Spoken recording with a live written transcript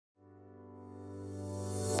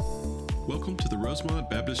Welcome to the Rosemont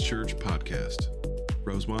Baptist Church podcast.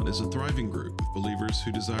 Rosemont is a thriving group of believers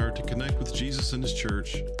who desire to connect with Jesus and His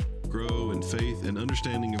church, grow in faith and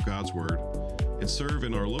understanding of God's Word, and serve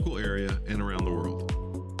in our local area and around the world.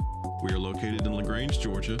 We are located in LaGrange,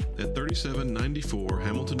 Georgia at 3794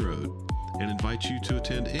 Hamilton Road and invite you to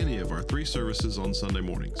attend any of our 3 services on Sunday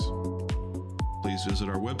mornings. Please visit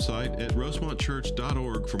our website at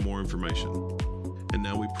rosemontchurch.org for more information. And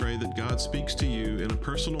now we pray that God speaks to you in a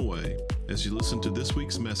personal way as you listen to this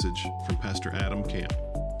week's message from Pastor Adam Camp.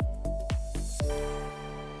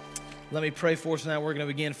 Let me pray for us now. We're going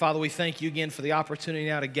to begin. Father, we thank you again for the opportunity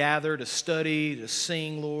now to gather, to study, to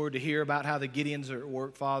sing, Lord, to hear about how the Gideons are at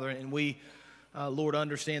work, Father. And we, Lord,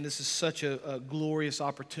 understand this is such a glorious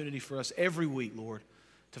opportunity for us every week, Lord,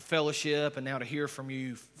 to fellowship and now to hear from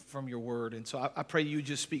you, from your word. And so I pray you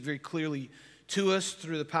just speak very clearly to us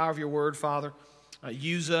through the power of your word, Father.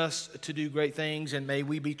 Use us to do great things, and may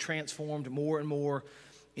we be transformed more and more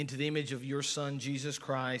into the image of your Son, Jesus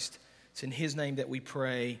Christ. It's in His name that we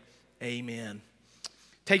pray. Amen.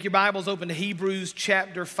 Take your Bibles open to Hebrews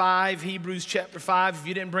chapter 5. Hebrews chapter 5. If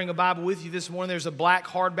you didn't bring a Bible with you this morning, there's a black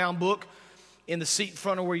hardbound book in the seat in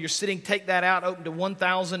front of where you're sitting. Take that out, open to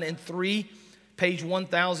 1003. Page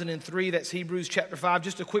 1003, that's Hebrews chapter 5.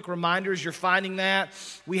 Just a quick reminder as you're finding that,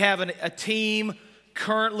 we have a team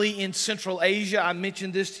currently in Central Asia. I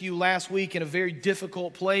mentioned this to you last week, in a very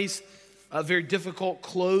difficult place, a very difficult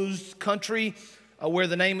closed country where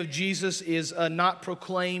the name of Jesus is not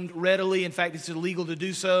proclaimed readily. In fact, it's illegal to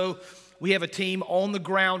do so. We have a team on the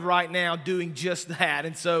ground right now doing just that.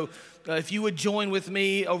 And so if you would join with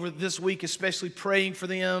me over this week, especially praying for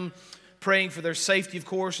them, praying for their safety, of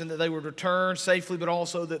course, and that they would return safely, but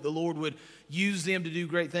also that the Lord would use them to do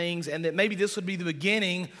great things, and that maybe this would be the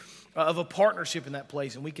beginning of a partnership in that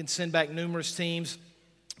place, and we can send back numerous teams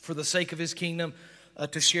for the sake of His kingdom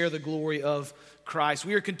to share the glory of Christ.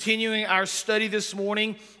 We are continuing our study this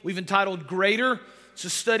morning. We've entitled Greater. It's a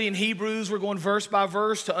study in Hebrews. We're going verse by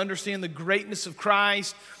verse to understand the greatness of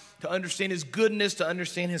Christ, to understand His goodness, to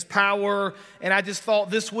understand His power. And I just thought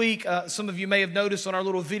this week, some of you may have noticed on our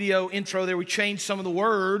little video intro there, we changed some of the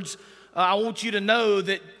words. I want you to know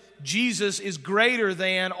that Jesus is greater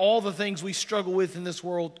than all the things we struggle with in this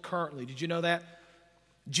world currently. Did you know that?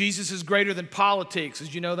 Jesus is greater than politics.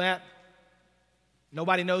 Did you know that?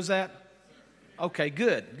 Nobody knows that? Okay,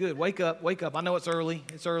 good. Wake up. I know it's early.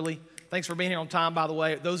 Thanks for being here on time, by the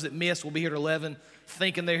way. Those that missed will be here at 11,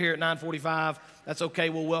 thinking they're here at 9:45. That's okay.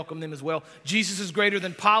 We'll welcome them as well. Jesus is greater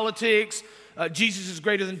than politics. Jesus is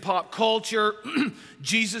greater than pop culture.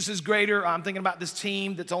 Jesus is greater. I'm thinking about this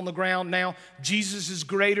team that's on the ground now. Jesus is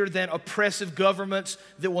greater than oppressive governments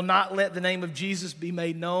that will not let the name of Jesus be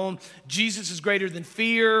made known. Jesus is greater than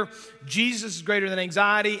fear. Jesus is greater than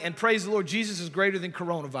anxiety. And praise the Lord, Jesus is greater than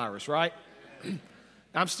coronavirus, right?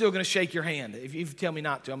 I'm still going to shake your hand. If you tell me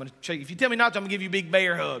not to, I'm going to shake. If you tell me not to, I'm going to give you a big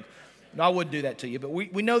bear hug. No, I wouldn't do that to you. But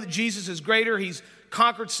we know that Jesus is greater. He's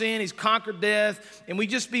conquered sin. He's conquered death. And we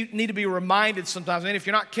just need to be reminded sometimes. And if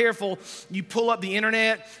you're not careful, you pull up the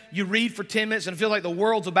internet, you read for 10 minutes, and it feels like the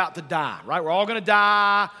world's about to die, right? We're all going to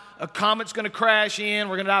die. A comet's going to crash in.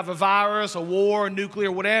 We're going to die of a virus, a war, a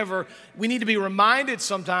nuclear, whatever. We need to be reminded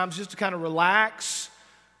sometimes just to kind of relax,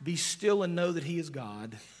 be still, and know that He is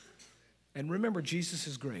God. And remember, Jesus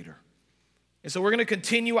is greater. And so we're going to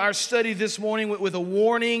continue our study this morning with a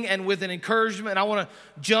warning and with an encouragement. And I want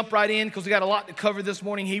to jump right in because we got a lot to cover this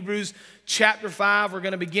morning. Hebrews chapter 5, we're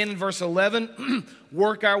going to begin in verse 11,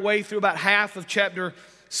 work our way through about half of chapter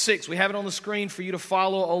 6. We have it on the screen for you to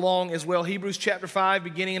follow along as well. Hebrews chapter 5,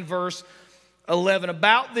 beginning in verse 11.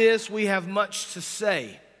 About this, we have much to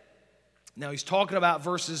say. Now, he's talking about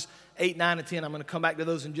verses 8, 9, and 10. I'm going to come back to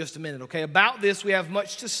those in just a minute, okay? About this, we have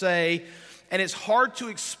much to say, and it's hard to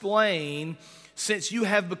explain since you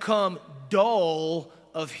have become dull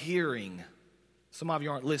of hearing. Some of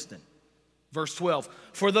you aren't listening. Verse 12.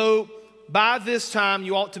 For though by this time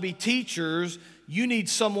you ought to be teachers, you need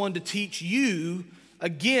someone to teach you,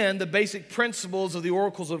 again, the basic principles of the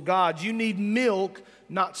oracles of God. You need milk,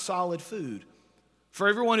 not solid food. For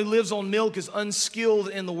everyone who lives on milk is unskilled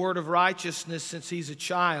in the word of righteousness since he's a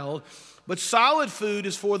child. But solid food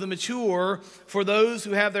is for the mature, for those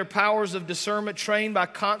who have their powers of discernment trained by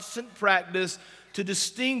constant practice to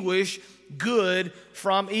distinguish good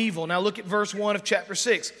from evil. Now look at verse 1 of chapter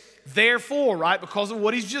 6. Therefore, right, because of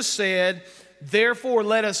what he's just said, therefore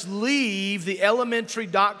let us leave the elementary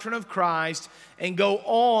doctrine of Christ and go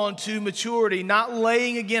on to maturity, not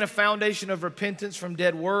laying again a foundation of repentance from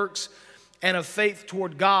dead works and of faith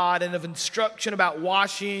toward God and of instruction about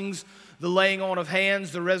washings, the laying on of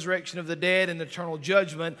hands, the resurrection of the dead, and eternal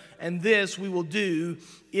judgment. And this we will do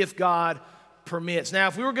if God permits. Now,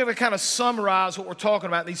 if we were going to kind of summarize what we're talking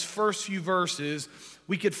about in these first few verses,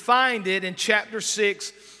 we could find it in chapter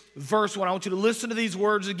 6, verse 1. I want you to listen to these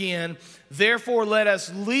words again. Therefore, let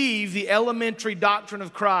us leave the elementary doctrine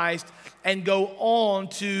of Christ and go on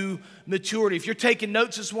to maturity. If you're taking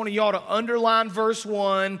notes this morning, you ought to underline verse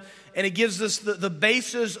 1, and it gives us the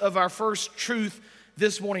basis of our first truth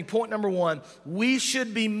this morning. Point number 1, we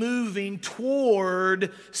should be moving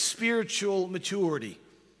toward spiritual maturity.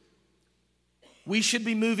 We should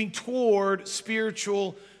be moving toward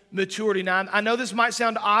spiritual maturity. Now, I know this might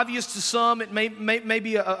sound obvious to some. It may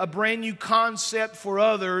be a brand new concept for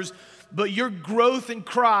others, but your growth in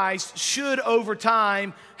Christ should, over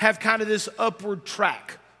time, have kind of this upward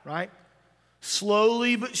track, right?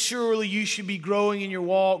 Slowly but surely, you should be growing in your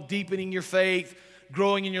walk, deepening your faith,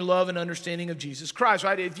 growing in your love and understanding of Jesus Christ,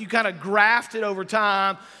 right? If you kind of graphed it over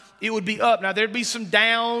time, it would be up. Now, there'd be some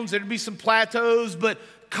downs, there'd be some plateaus, but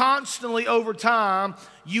constantly over time,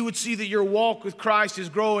 you would see that your walk with Christ is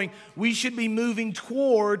growing. We should be moving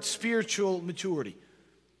toward spiritual maturity.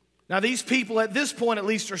 Now, these people at this point at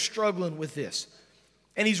least are struggling with this.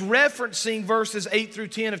 And he's referencing verses 8 through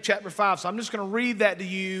 10 of chapter 5. So I'm just going to read that to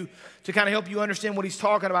you to kind of help you understand what he's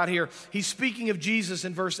talking about here. He's speaking of Jesus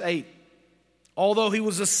in verse 8. Although he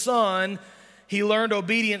was a son, he learned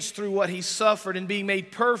obedience through what he suffered, and being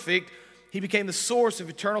made perfect, he became the source of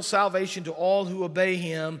eternal salvation to all who obey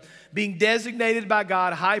him, being designated by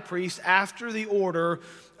God high priest after the order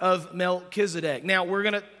of Melchizedek. Now, we're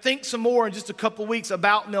going to think some more in just a couple weeks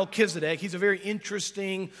about Melchizedek. He's a very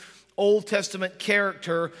interesting Old Testament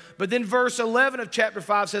character. But then verse 11 of chapter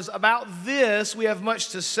 5 says, about this we have much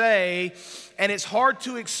to say, and it's hard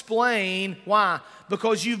to explain. Why?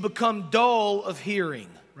 Because you've become dull of hearing,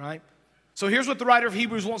 right? So here's what the writer of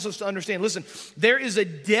Hebrews wants us to understand. Listen, there is a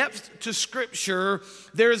depth to Scripture.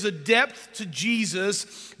 There is a depth to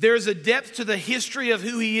Jesus. There is a depth to the history of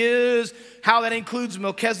who he is, how that includes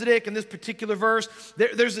Melchizedek in this particular verse.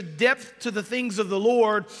 There's a depth to the things of the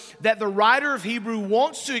Lord that the writer of Hebrew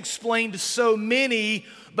wants to explain to so many,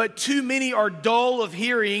 but too many are dull of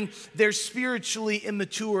hearing. They're spiritually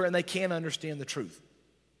immature and they can't understand the truth.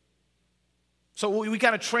 So we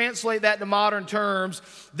kind of translate that to modern terms.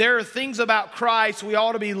 There are things about Christ we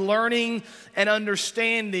ought to be learning and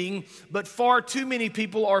understanding, but far too many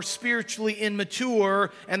people are spiritually immature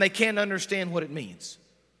and they can't understand what it means.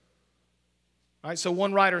 All right, so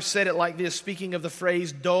one writer said it like this, speaking of the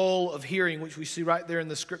phrase dull of hearing, which we see right there in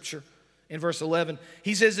the scripture in verse 11.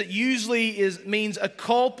 He says it usually means a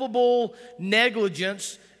culpable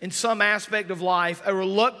negligence in some aspect of life, a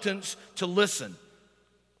reluctance to listen.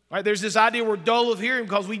 Right, there's this idea we're dull of hearing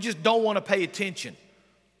because we just don't want to pay attention.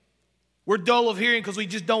 We're dull of hearing because we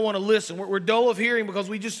just don't want to listen. We're dull of hearing because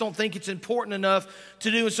we just don't think it's important enough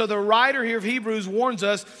to do. And so the writer here of Hebrews warns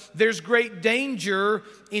us there's great danger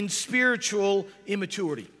in spiritual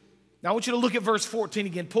immaturity. Now I want you to look at verse 14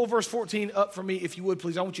 again. Pull verse 14 up for me if you would,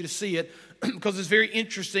 please. I want you to see it because it's very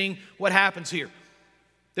interesting what happens here.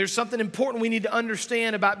 There's something important we need to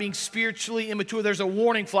understand about being spiritually immature. There's a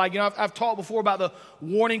warning flag. You know, I've talked before about the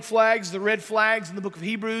warning flags, the red flags in the book of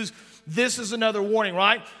Hebrews. This is another warning,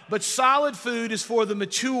 right? But solid food is for the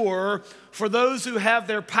mature, for those who have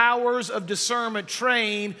their powers of discernment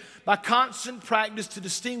trained by constant practice to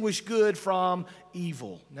distinguish good from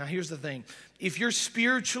evil. Now, here's the thing. If you're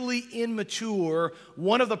spiritually immature,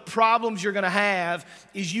 one of the problems you're going to have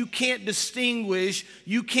is you can't distinguish,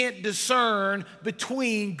 you can't discern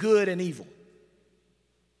between good and evil.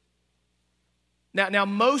 Now,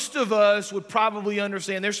 most of us would probably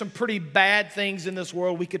understand there's some pretty bad things in this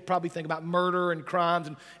world. We could probably think about murder and crimes,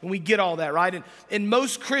 and we get all that, right? And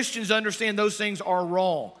most Christians understand those things are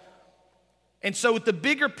wrong. And so with the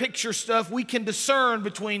bigger picture stuff, we can discern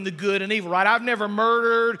between the good and evil, right? I've never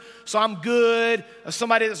murdered, so I'm good.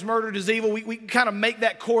 Somebody that's murdered is evil. We kind of make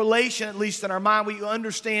that correlation, at least in our mind. We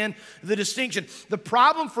understand the distinction. The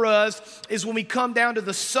problem for us is when we come down to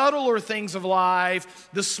the subtler things of life,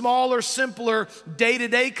 the smaller, simpler,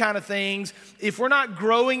 day-to-day kind of things, if we're not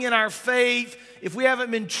growing in our faith, if we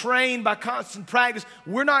haven't been trained by constant practice,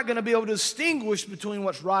 we're not going to be able to distinguish between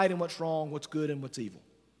what's right and what's wrong, what's good and what's evil.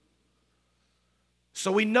 So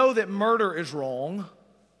we know that murder is wrong,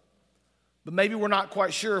 but maybe we're not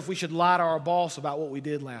quite sure if we should lie to our boss about what we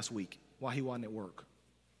did last week while he wasn't at work.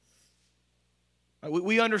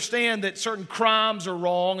 We understand that certain crimes are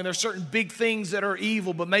wrong and there's certain big things that are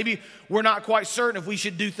evil, but maybe we're not quite certain if we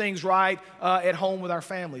should do things right at home with our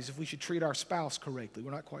families, if we should treat our spouse correctly.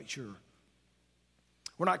 We're not quite sure.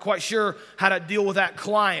 We're not quite sure how to deal with that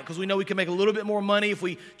client because we know we can make a little bit more money if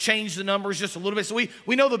we change the numbers just a little bit. So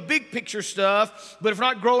we know the big picture stuff, but if we're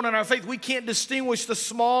not growing in our faith, we can't distinguish the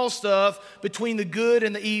small stuff between the good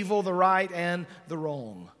and the evil, the right and the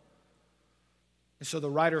wrong. And so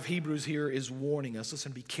the writer of Hebrews here is warning us,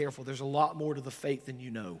 listen, be careful. There's a lot more to the faith than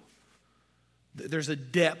you know. There's a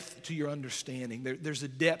depth to your understanding. There's a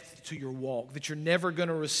depth to your walk that you're never going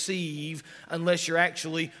to receive unless you're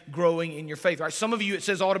actually growing in your faith. Right? Some of you, it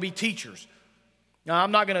says, ought to be teachers. Now,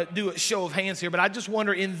 I'm not going to do a show of hands here, but I just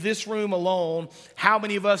wonder in this room alone, how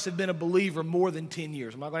many of us have been a believer more than 10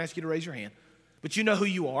 years? I'm not going to ask you to raise your hand, but you know who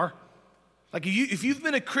you are. Like if you've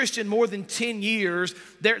been a Christian more than 10 years,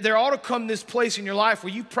 there ought to come this place in your life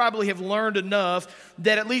where you probably have learned enough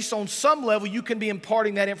that at least on some level you can be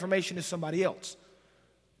imparting that information to somebody else.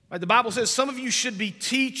 Right? The Bible says some of you should be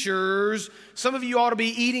teachers, some of you ought to be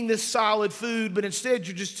eating this solid food, but instead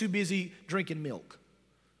you're just too busy drinking milk.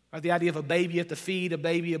 Right? The idea of a baby, you have to feed a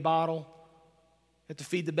baby a bottle, you have to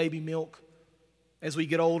feed the baby milk. As we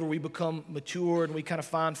get older, we become mature and we kind of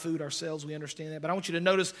find food ourselves. We understand that. But I want you to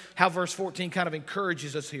notice how verse 14 kind of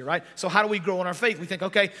encourages us here, right? So how do we grow in our faith? We think,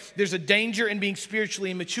 okay, there's a danger in being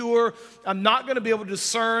spiritually immature. I'm not going to be able to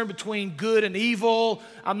discern between good and evil.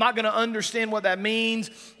 I'm not going to understand what that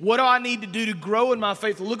means. What do I need to do to grow in my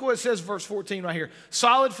faith? Look at what it says, verse 14 right here.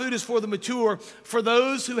 Solid food is for the mature, for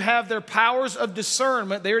those who have their powers of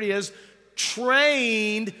discernment, there it is,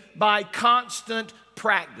 trained by constant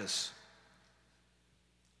practice.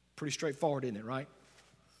 Pretty straightforward, isn't it, right?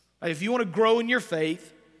 If you want to grow in your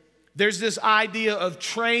faith, there's this idea of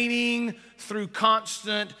training through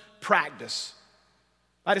constant practice.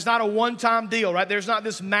 Right? It's not a one-time deal, right? There's not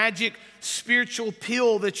this magic spiritual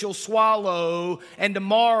pill that you'll swallow and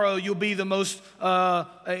tomorrow you'll be the most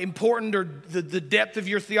important, or the depth of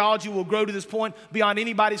your theology will grow to this point beyond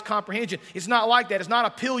anybody's comprehension. It's not like that. It's not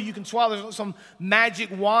a pill you can swallow. There's not some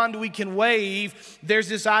magic wand we can wave. There's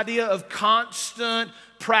this idea of constant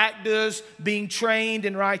practice, being trained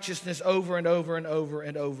in righteousness over and over and over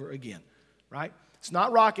and over again, right? It's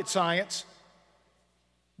not rocket science,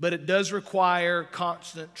 but it does require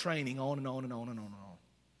constant training on and on and on and on and on.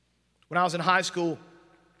 When I was in high school,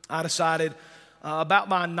 I decided about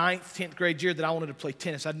my 9th, 10th grade year that I wanted to play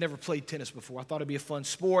tennis. I'd never played tennis before. I thought it'd be a fun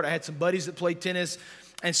sport. I had some buddies that played tennis,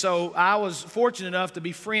 and so I was fortunate enough to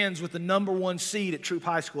be friends with the number 1 seed at Troop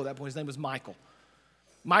High School at that point. His name was Michael.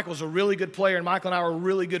 Michael's a really good player, and Michael and I were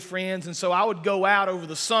really good friends. And so I would go out over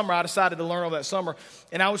the summer. I decided to learn over that summer,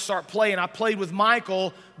 and I would start playing. I played with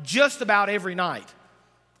Michael just about every night,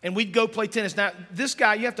 and we'd go play tennis. Now, this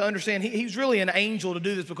guy, you have to understand, he's really an angel to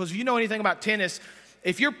do this, because if you know anything about tennis,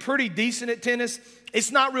 if you're pretty decent at tennis,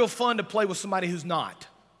 it's not real fun to play with somebody who's not.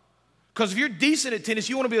 Because if you're decent at tennis,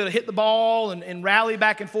 you want to be able to hit the ball and rally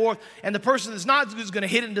back and forth, and the person that's not is going to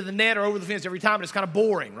hit it into the net or over the fence every time, and it's kind of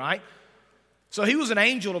boring, right? So he was an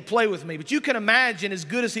angel to play with me. But you can imagine, as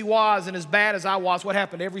good as he was and as bad as I was, what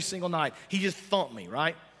happened every single night. He just thumped me,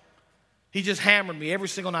 right? He just hammered me every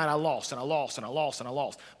single night. I lost and I lost and I lost and I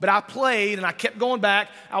lost. But I played and I kept going back.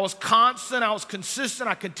 I was constant. I was consistent.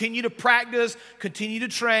 I continued to practice, continued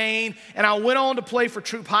to train. And I went on to play for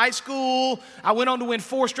Troop High School. I went on to win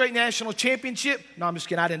 4 straight national championships. No, I'm just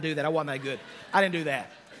kidding. I didn't do that. I wasn't that good. I didn't do that.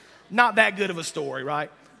 Not that good of a story, right?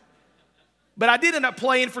 But I did end up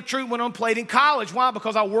playing for Troop, went on, played in college. Why?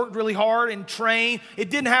 Because I worked really hard and trained. It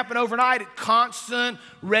didn't happen overnight. It constant,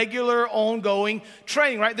 regular, ongoing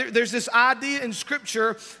training, right? There's this idea in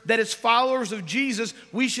Scripture that as followers of Jesus,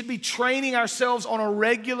 we should be training ourselves on a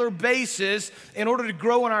regular basis in order to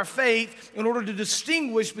grow in our faith, in order to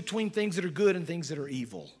distinguish between things that are good and things that are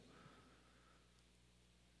evil.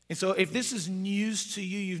 And so if this is news to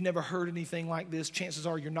you, you've never heard anything like this, chances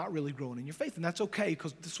are you're not really growing in your faith. And that's okay,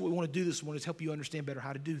 because this is what we want to do this morning, is help you understand better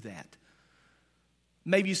how to do that.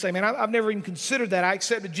 Maybe you say, man, I've never even considered that. I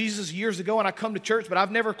accepted Jesus years ago and I come to church, but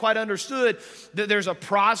I've never quite understood that there's a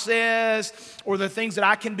process or the things that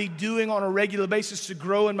I can be doing on a regular basis to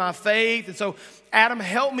grow in my faith. And so, Adam,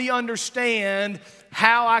 help me understand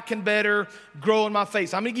how I can better grow in my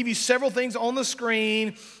faith. I'm going to give you several things on the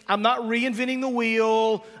screen. I'm not reinventing the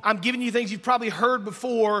wheel. I'm giving you things you've probably heard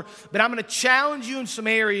before, but I'm going to challenge you in some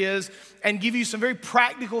areas and give you some very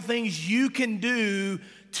practical things you can do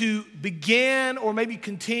to begin or maybe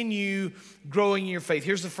continue growing in your faith.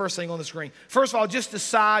 Here's the first thing on the screen. First of all, just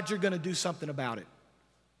decide you're going to do something about it.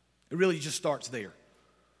 It really just starts there.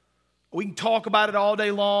 We can talk about it all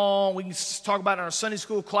day long. We can talk about it in our Sunday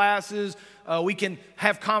school classes. We can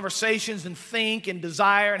have conversations and think and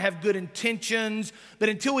desire and have good intentions. But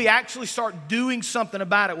until we actually start doing something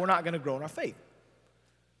about it, we're not going to grow in our faith.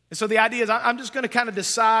 And so the idea is I'm just going to kind of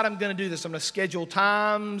decide I'm going to do this. I'm going to schedule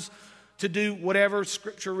times to do whatever,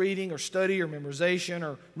 scripture reading or study or memorization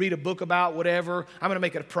or read a book about whatever. I'm going to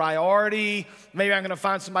make it a priority. Maybe I'm going to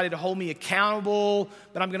find somebody to hold me accountable.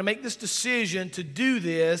 But I'm going to make this decision to do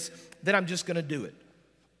this, then I'm just going to do it.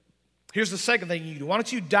 Here's the second thing you do. Why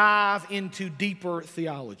don't you dive into deeper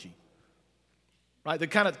theology? Right, the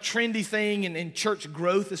kind of trendy thing in church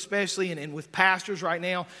growth especially and with pastors right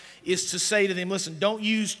now is to say to them, listen, don't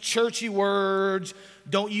use churchy words,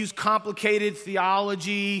 don't use complicated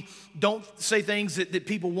theology, don't say things that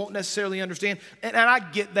people won't necessarily understand. And I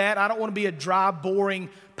get that. I don't want to be a dry, boring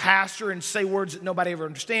pastor and say words that nobody ever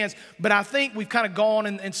understands. But I think we've kind of gone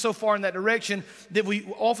and so far in that direction that we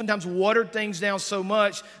oftentimes watered things down so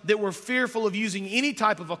much that we're fearful of using any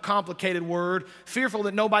type of a complicated word, fearful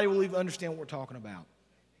that nobody will even understand what we're talking about.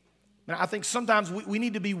 And I think sometimes we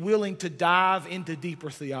need to be willing to dive into deeper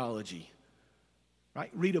theology. Right?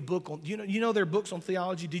 Read a book on, you know there are books on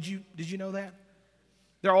theology. Did you know that?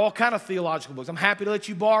 There are all kind of theological books. I'm happy to let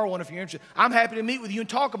you borrow one if you're interested. I'm happy to meet with you and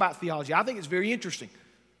talk about theology. I think it's very interesting.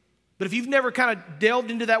 But if you've never kind of delved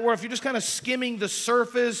into that word, if you're just kind of skimming the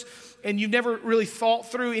surface and you've never really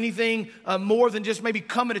thought through anything more than just maybe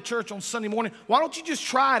coming to church on Sunday morning, why don't you just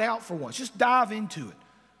try it out for once? Just dive into it.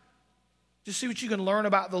 Just see what you can learn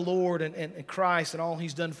about the Lord and Christ and all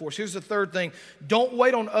He's done for us. Here's the third thing. Don't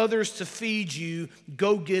wait on others to feed you.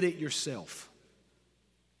 Go get it yourself.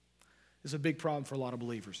 This is a big problem for a lot of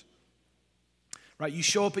believers. Right? You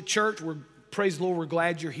show up at church, praise the Lord, we're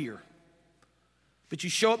glad you're here. But you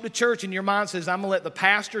show up to church and your mind says, I'm going to let the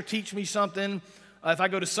pastor teach me something. If I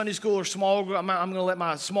go to Sunday school or small group, I'm going to let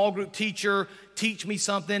my small group teacher teach me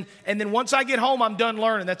something. And then once I get home, I'm done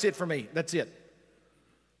learning. That's it for me. That's it.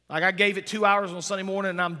 Like I gave it 2 hours on Sunday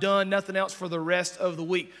morning and I'm done. Nothing else for the rest of the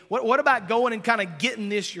week. What about going and kind of getting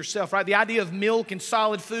this yourself, right? The idea of milk and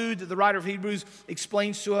solid food that the writer of Hebrews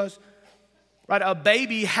explains to us. Right? A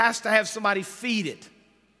baby has to have somebody feed it.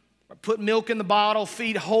 Put milk in the bottle,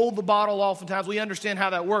 hold the bottle oftentimes. We understand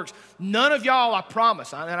how that works. None of y'all, I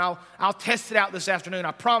promise, and I'll test it out this afternoon,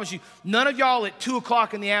 I promise you, none of y'all at 2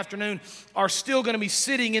 o'clock in the afternoon are still going to be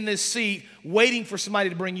sitting in this seat waiting for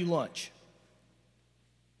somebody to bring you lunch.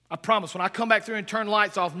 I promise, when I come back through and turn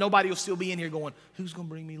lights off, nobody will still be in here going, who's going to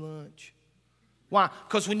bring me lunch? Why?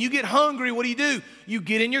 Because when you get hungry, what do? You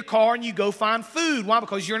get in your car and you go find food. Why?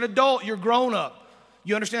 Because you're an adult, you're grown up.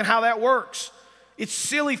 You understand how that works. It's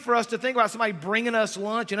silly for us to think about somebody bringing us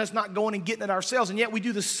lunch and us not going and getting it ourselves, and yet we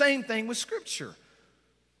do the same thing with Scripture.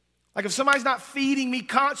 Like if somebody's not feeding me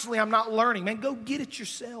constantly, I'm not learning. Man, go get it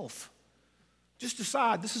yourself. Just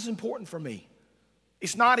decide, this is important for me.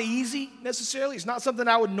 It's not easy necessarily. It's not something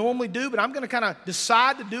I would normally do, but I'm going to kind of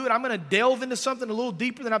decide to do it. I'm going to delve into something a little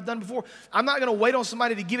deeper than I've done before. I'm not going to wait on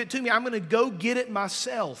somebody to give it to me. I'm going to go get it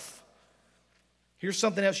myself. Here's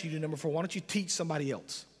something else you do, number 4. Why don't you teach somebody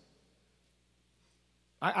else?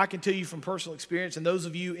 I can tell you from personal experience, and those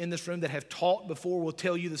of you in this room that have taught before will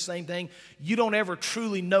tell you the same thing. You don't ever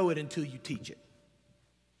truly know it until you teach it.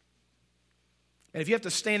 And if you have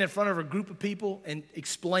to stand in front of a group of people and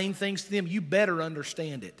explain things to them, you better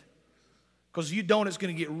understand it. Because if you don't, it's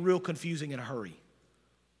going to get real confusing in a hurry.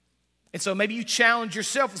 And so maybe you challenge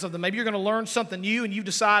yourself with something. Maybe you're going to learn something new and you've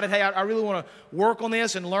decided, hey, I really want to work on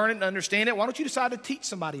this and learn it and understand it. Why don't you decide to teach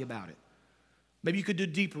somebody about it? Maybe you could do a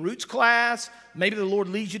deep roots class. Maybe the Lord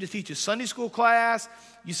leads you to teach a Sunday school class.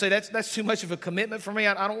 You say, that's too much of a commitment for me.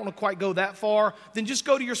 I don't want to quite go that far. Then just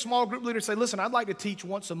go to your small group leader and say, listen, I'd like to teach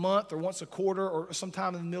once a month or once a quarter or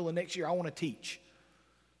sometime in the middle of next year. I want to teach.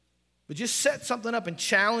 But just set something up and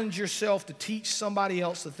challenge yourself to teach somebody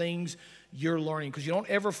else the things you're learning, because you don't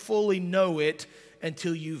ever fully know it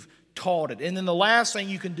until you've taught it. And then the last thing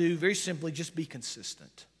you can do, very simply, just be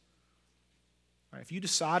consistent. All right, if you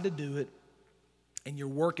decide to do it, and you're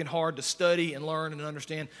working hard to study and learn and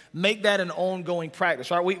understand, make that an ongoing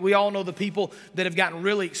practice, right? We all know the people that have gotten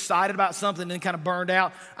really excited about something and then kind of burned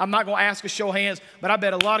out. I'm not going to ask a show of hands, but I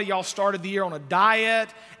bet a lot of y'all started the year on a diet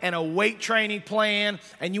and a weight training plan,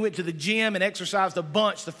 and you went to the gym and exercised a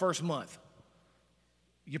bunch the first month.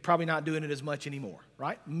 You're probably not doing it as much anymore,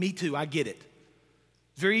 right? Me too, I get it.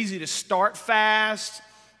 It's very easy to start fast.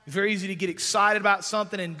 Very easy to get excited about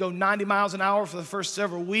something and go 90 miles an hour for the first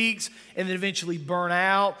several weeks and then eventually burn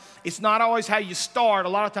out. It's not always how you start. A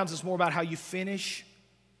lot of times it's more about how you finish.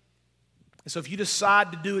 And so if you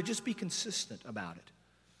decide to do it, just be consistent about it.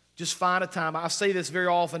 Just find a time. I say this very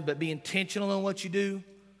often, but be intentional in what you do.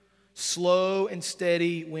 Slow and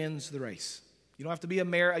steady wins the race. You don't have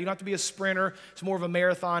to be a sprinter. It's more of a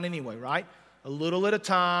marathon anyway, right? A little at a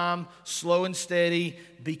time, slow and steady,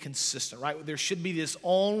 be consistent, right? There should be this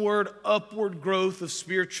onward, upward growth of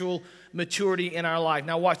spiritual maturity in our life.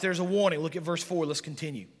 Now watch, there's a warning. Look at verse 4. Let's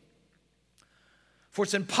continue. For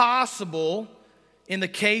it's impossible in the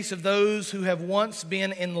case of those who have once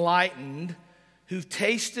been enlightened, who've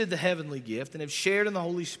tasted the heavenly gift and have shared in the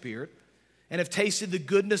Holy Spirit, and have tasted the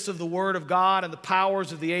goodness of the Word of God and the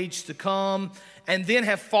powers of the age to come, and then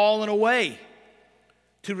have fallen away,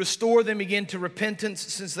 to restore them again to repentance,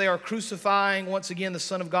 since they are crucifying once again the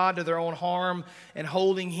Son of God to their own harm and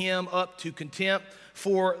holding him up to contempt.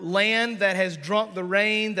 For land that has drunk the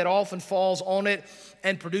rain that often falls on it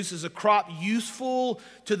and produces a crop useful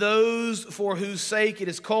to those for whose sake it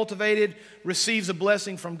is cultivated receives a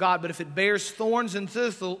blessing from God. But if it bears thorns and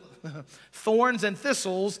thistles,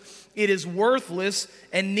 it is worthless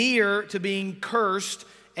and near to being cursed,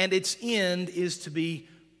 and its end is to be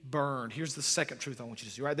burned. Here's the second truth I want you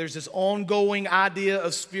to see, right? There's this ongoing idea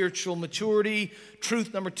of spiritual maturity.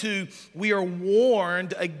 Truth number 2, we are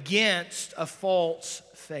warned against a false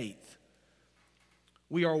faith.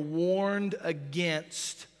 We are warned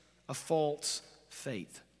against a false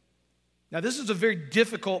faith. Now, this is a very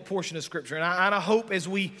difficult portion of Scripture, and I hope as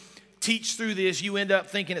we teach through this, you end up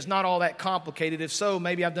thinking it's not all that complicated. If so,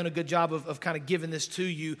 maybe I've done a good job of kind of giving this to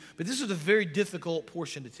you, but this is a very difficult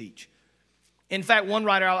portion to teach. In fact, one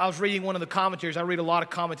writer, I was reading one of the commentaries. I read a lot of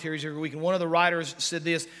commentaries every week, and one of the writers said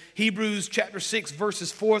this: Hebrews chapter 6, verses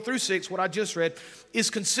 4 through 6, what I just read, is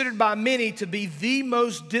considered by many to be the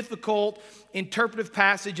most difficult interpretive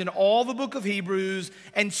passage in all the book of Hebrews,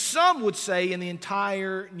 and some would say in the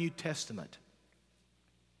entire New Testament.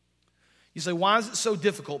 You say, why is it so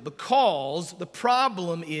difficult? Because the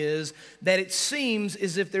problem is that it seems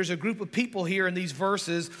as if there's a group of people here in these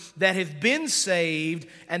verses that have been saved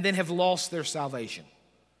and then have lost their salvation.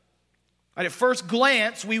 Right, at first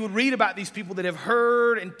glance, we would read about these people that have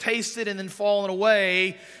heard and tasted and then fallen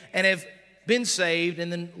away and have been saved and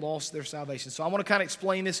then lost their salvation. So I want to kind of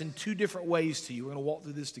explain this in 2 different ways to you. We're going to walk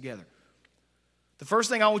through this together. The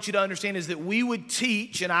first thing I want you to understand is that we would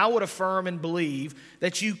teach, and I would affirm and believe,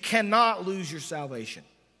 that you cannot lose your salvation.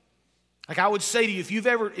 Like I would say to you, if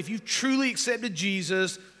you've truly accepted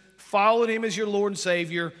Jesus, followed him as your Lord and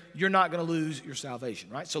Savior, you're not going to lose your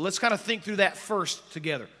salvation, right? So let's kind of think through that first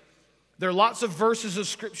together. There are lots of verses of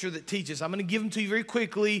Scripture that teach us. I'm going to give them to you very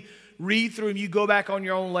quickly. Read through them. You go back on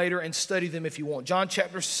your own later and study them if you want. John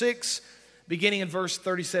chapter 6, beginning in verse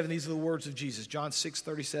 37. These are the words of Jesus. John 6,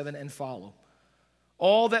 37 and follow.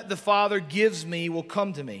 All that the Father gives me will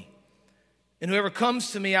come to me, and whoever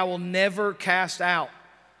comes to me I will never cast out.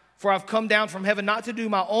 For I've come down from heaven not to do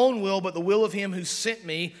my own will, but the will of him who sent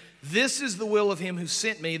me. This is the will of him who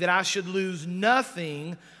sent me, that I should lose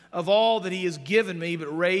nothing of all that he has given me, but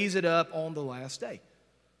raise it up on the last day.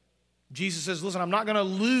 Jesus says, listen, I'm not going to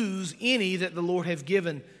lose any that the Lord have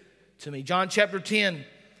given to me. John chapter 10,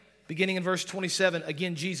 beginning in verse 27,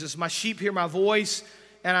 again Jesus, my sheep hear my voice,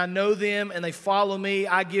 and I know them, and they follow me.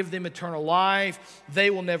 I give them eternal life.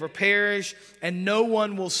 They will never perish, and no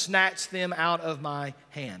one will snatch them out of my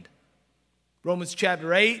hand. Romans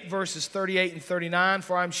chapter 8, verses 38 and 39,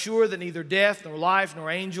 for I'm sure that neither death, nor life,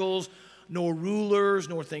 nor angels, nor rulers,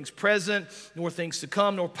 nor things present, nor things to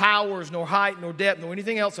come, nor powers, nor height, nor depth, nor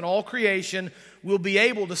anything else in all creation will be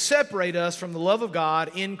able to separate us from the love of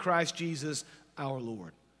God in Christ Jesus our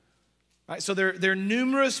Lord. Right, so there are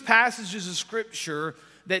numerous passages of Scripture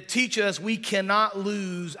that teach us we cannot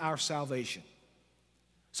lose our salvation.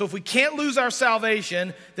 So if we can't lose our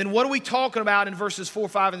salvation, then what are we talking about in verses 4,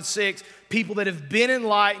 5, and 6? People that have been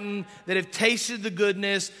enlightened, that have tasted the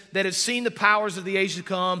goodness, that have seen the powers of the age to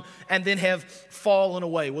come, and then have fallen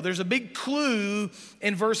away. Well, there's a big clue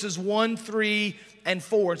in verses 1, 3, and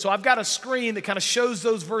 4. And so I've got a screen that kind of shows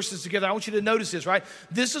those verses together. I want you to notice this, right?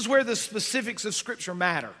 This is where the specifics of Scripture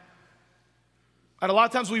matter. And a lot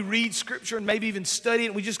of times we read Scripture and maybe even study it,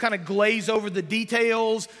 and we just kind of glaze over the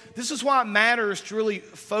details. This is why it matters to really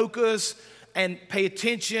focus and pay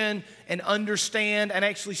attention and understand and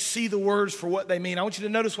actually see the words for what they mean. I want you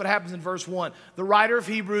to notice what happens in verse 1. The writer of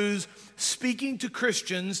Hebrews, speaking to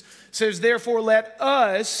Christians, says, therefore let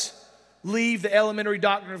us leave the elementary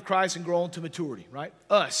doctrine of Christ and grow into maturity, right?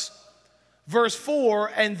 Us. Verse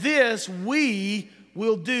 4, and this we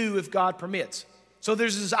will do if God permits. So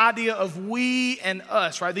there's this idea of we and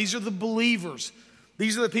us, right? These are the believers.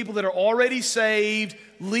 These are the people that are already saved,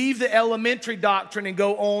 leave the elementary doctrine and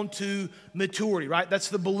go on to maturity, right? That's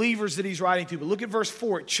the believers that he's writing to. But look at verse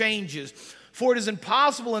 4, it changes. For it is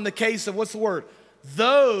impossible in the case of, what's the word?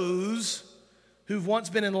 Those who've once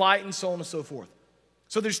been enlightened, so on and so forth.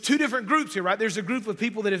 So there's two different groups here, right? There's a group of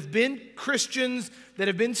people that have been Christians, that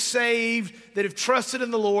have been saved, that have trusted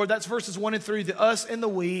in the Lord. That's verses 1 and 3, the us and the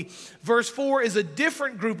we. Verse 4 is a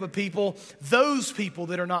different group of people, those people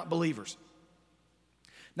that are not believers.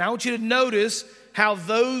 Now I want you to notice how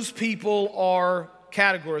those people are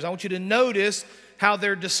categorized. I want you to notice how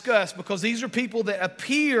they're discussed, because these are people that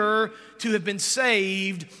appear to have been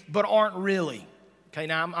saved but aren't really. Okay,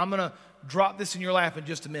 now I'm going to drop this in your lap in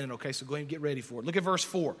just a minute, okay? So go ahead and get ready for it. Look at verse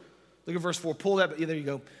 4. Look at verse 4. Pull that, yeah, there you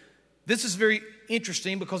go. This is very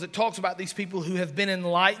interesting because it talks about these people who have been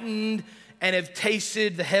enlightened and have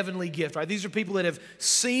tasted the heavenly gift, right? These are people that have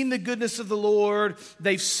seen the goodness of the Lord.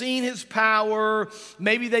 They've seen His power.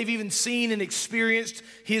 Maybe they've even seen and experienced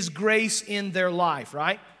His grace in their life,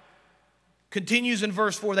 right? Continues in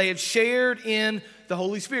verse 4, they have shared in the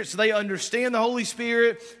Holy Spirit. So they understand the Holy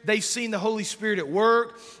Spirit. They've seen the Holy Spirit at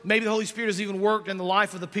work. Maybe the Holy Spirit has even worked in the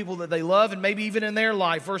life of the people that they love, and maybe even in their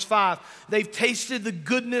life. Verse 5, they've tasted the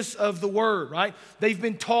goodness of the Word, right? They've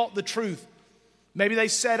been taught the truth. Maybe they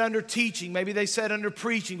sat under teaching. Maybe they sat under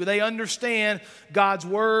preaching, but they understand God's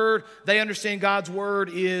Word. They understand God's Word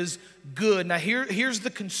is good. Now here's the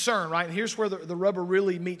concern, right? And here's where the rubber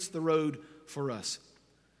really meets the road for us.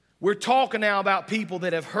 We're talking now about people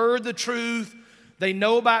that have heard the truth. They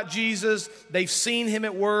know about Jesus. They've seen Him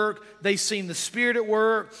at work. They've seen the Spirit at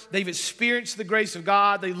work. They've experienced the grace of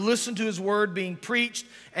God. They listen to His Word being preached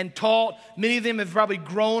and taught. Many of them have probably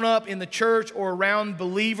grown up in the church or around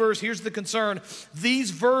believers. Here's the concern.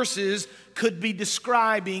 These verses could be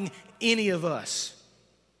describing any of us.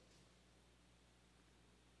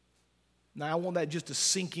 Now, I want that just to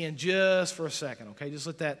sink in just for a second, okay?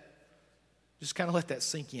 Just kind of let that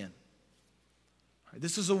sink in.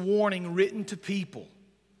 This is a warning written to people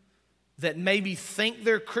that maybe think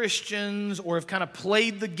they're Christians or have kind of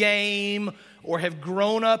played the game or have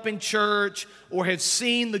grown up in church or have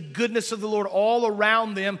seen the goodness of the Lord all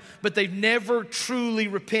around them, but they've never truly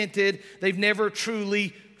repented. They've never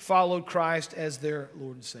truly followed Christ as their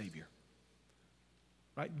Lord and Savior.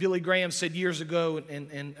 Right? Billy Graham said years ago,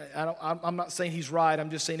 and I'm not saying he's right,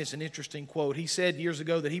 I'm just saying it's an interesting quote. He said years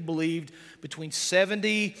ago that he believed between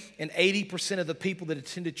 70 and 80% of the people that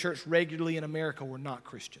attended church regularly in America were not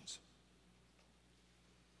Christians.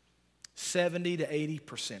 70 to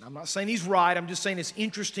 80%. I'm not saying he's right, I'm just saying it's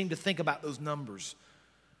interesting to think about those numbers.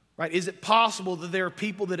 Right? Is it possible that there are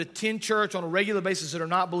people that attend church on a regular basis that are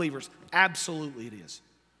not believers? Absolutely it is.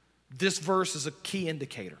 This verse is a key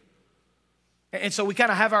indicator. And so we kind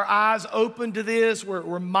of have our eyes open to this.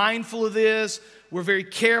 We're mindful of this. We're very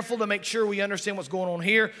careful to make sure we understand what's going on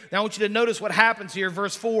here. Now I want you to notice what happens here.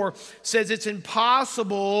 Verse 4 says it's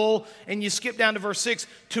impossible, and you skip down to verse 6,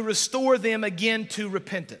 to restore them again to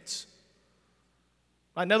repentance.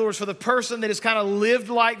 In other words, for the person that has kind of lived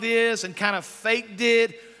like this and kind of faked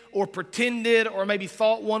it or pretended or maybe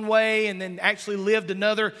thought one way and then actually lived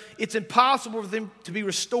another, it's impossible for them to be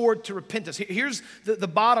restored to repentance. Here's the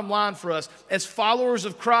bottom line for us. As followers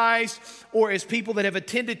of Christ or as people that have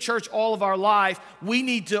attended church all of our life, we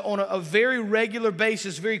need to, on a very regular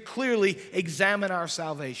basis, very clearly examine our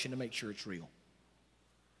salvation to make sure it's real.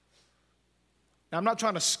 Now, I'm not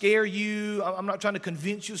trying to scare you. I'm not trying to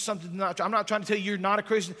convince you of something. I'm not trying to tell you you're not a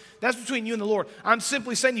Christian. That's between you and the Lord. I'm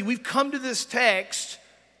simply saying to you, we've come to this text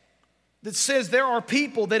that says there are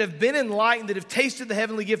people that have been enlightened, that have tasted the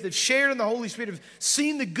heavenly gift, that have shared in the Holy Spirit, have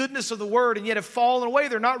seen the goodness of the Word, and yet have fallen away.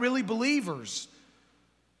 They're not really believers.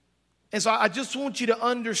 And so I just want you to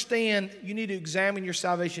understand, you need to examine your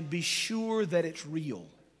salvation. Be sure that it's real.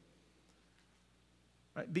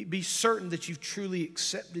 Right? Be certain that you've truly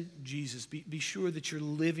accepted Jesus. Be sure that you're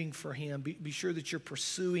living for Him. Be sure that you're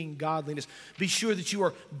pursuing godliness. Be sure that you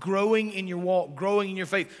are growing in your walk, growing in your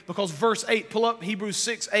faith. Because verse 8, pull up Hebrews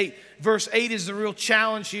 6:8. Verse 8 is the real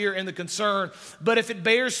challenge here and the concern. But if it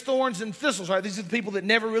bears thorns and thistles, right? These are the people that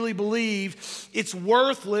never really believe. It's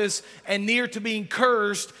worthless and near to being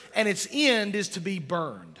cursed, and its end is to be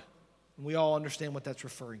burned. And we all understand what that's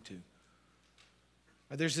referring to.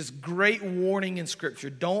 There's this great warning in Scripture.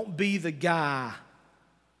 Don't be the guy.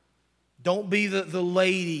 Don't be the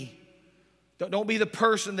lady. Don't be the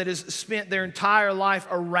person that has spent their entire life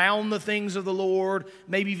around the things of the Lord,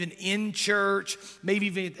 maybe even in church, maybe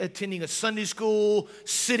even attending a Sunday school,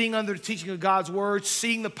 sitting under the teaching of God's Word,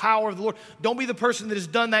 seeing the power of the Lord. Don't be the person that has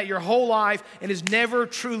done that your whole life and has never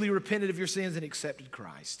truly repented of your sins and accepted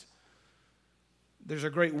Christ. There's a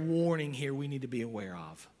great warning here we need to be aware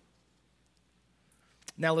of.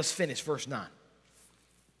 Now let's finish verse 9.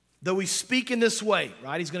 Though we speak in this way,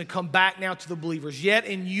 right? He's going to come back now to the believers. Yet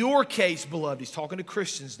in your case, beloved, he's talking to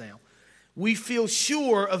Christians now. We feel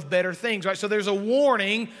sure of better things, right? So there's a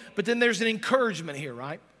warning, but then there's an encouragement here,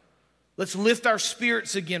 right? Let's lift our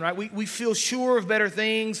spirits again, right? We feel sure of better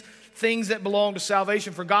things, things that belong to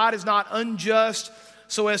salvation. For God is not unjust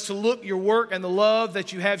so as to look your work and the love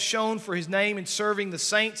that you have shown for his name in serving the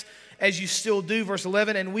saints as you still do. Verse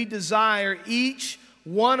 11, and we desire each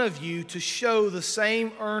one of you to show the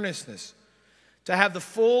same earnestness, to have the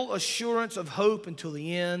full assurance of hope until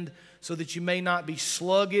the end, so that you may not be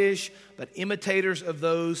sluggish, but imitators of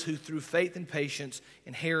those who through faith and patience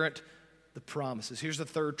inherit the promises. Here's the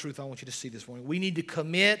third truth I want you to see this morning. We need to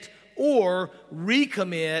commit or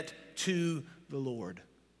recommit to the Lord.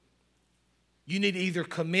 You need to either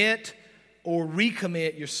commit or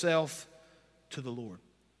recommit yourself to the Lord.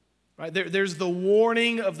 Right? There's the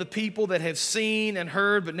warning of the people that have seen and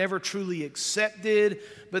heard but never truly accepted.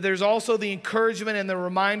 But there's also the encouragement and the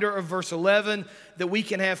reminder of verse 11 that we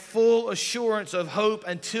can have full assurance of hope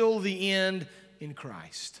until the end in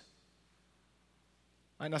Christ.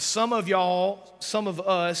 Right, now some of y'all, some of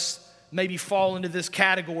us maybe fall into this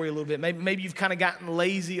category a little bit. Maybe you've kind of gotten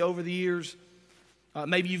lazy over the years.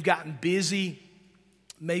 Maybe you've gotten busy.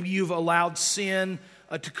 Maybe you've allowed sin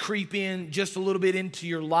to creep in just a little bit into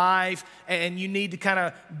your life, and you need to kind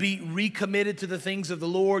of be recommitted to the things of the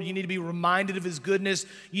Lord. You need to be reminded of his goodness.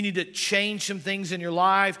 You need to change some things in your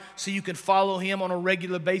life so you can follow him on a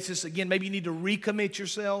regular basis. Again, maybe you need to recommit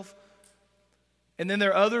yourself. And then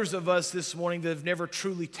there are others of us this morning that have never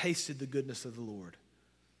truly tasted the goodness of the Lord.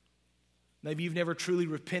 Maybe you've never truly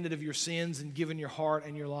repented of your sins and given your heart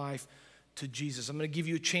and your life to Jesus. I'm going to give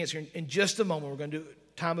you a chance here in just a moment. We're going to do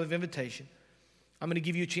a time of invitation. I'm going to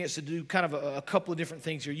give you a chance to do kind of a couple of different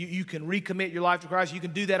things here. You can recommit your life to Christ. You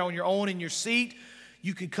can do that on your own in your seat.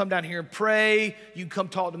 You can come down here and pray. You can come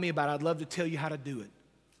talk to me about it. I'd love to tell you how to do it.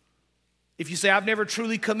 If you say, I've never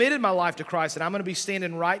truly committed my life to Christ, then I'm going to be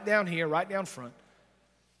standing right down here, right down front.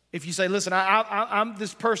 If you say, listen, I'm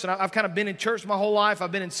this person. I've kind of been in church my whole life.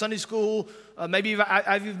 I've been in Sunday school. Maybe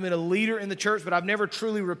I've even been a leader in the church, but I've never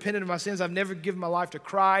truly repented of my sins. I've never given my life to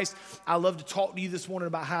Christ. I'd love to talk to you this morning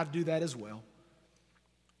about how to do that as well.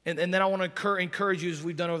 And then I want to encourage you, as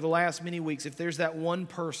we've done over the last many weeks, if there's that one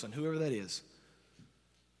person, whoever that is,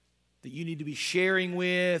 that you need to be sharing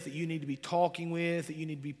with, that you need to be talking with, that you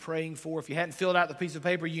need to be praying for. If you hadn't filled out the piece of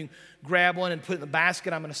paper, you can grab one and put it in the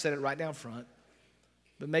basket. I'm going to set it right down front.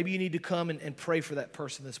 But maybe you need to come and pray for that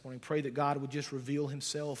person this morning. Pray that God would just reveal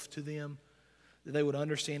himself to them, that they would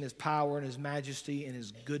understand his power and his majesty and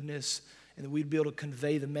his goodness, and that we'd be able to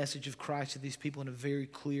convey the message of Christ to these people in a very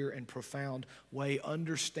clear and profound way,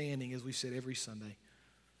 understanding, as we said every Sunday,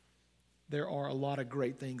 there are a lot of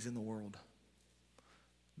great things in the world,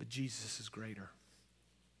 but Jesus is greater.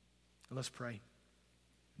 And let's pray.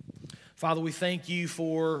 Father, we thank you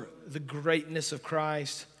for the greatness of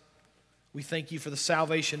Christ. We thank you for the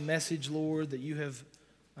salvation message, Lord, that you have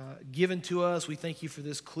given to us. We thank you for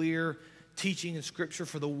this clear teaching in Scripture,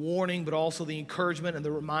 for the warning, but also the encouragement and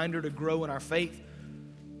the reminder to grow in our faith.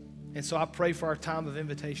 And so I pray for our time of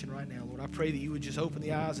invitation right now, Lord. I pray that you would just open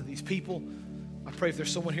the eyes of these people. I pray if there's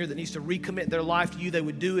someone here that needs to recommit their life to you, they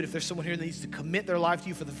would do it. If there's someone here that needs to commit their life to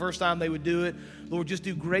you for the first time, they would do it. Lord, just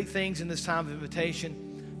do great things in this time of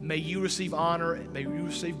invitation. May you receive honor and may you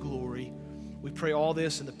receive glory. We pray all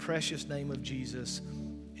this in the precious name of Jesus.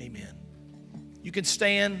 Amen. You can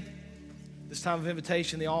stand. This time of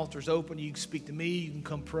invitation, the altar is open. You can speak to me. You can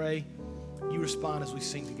come pray. You respond as we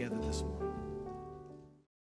sing together this morning.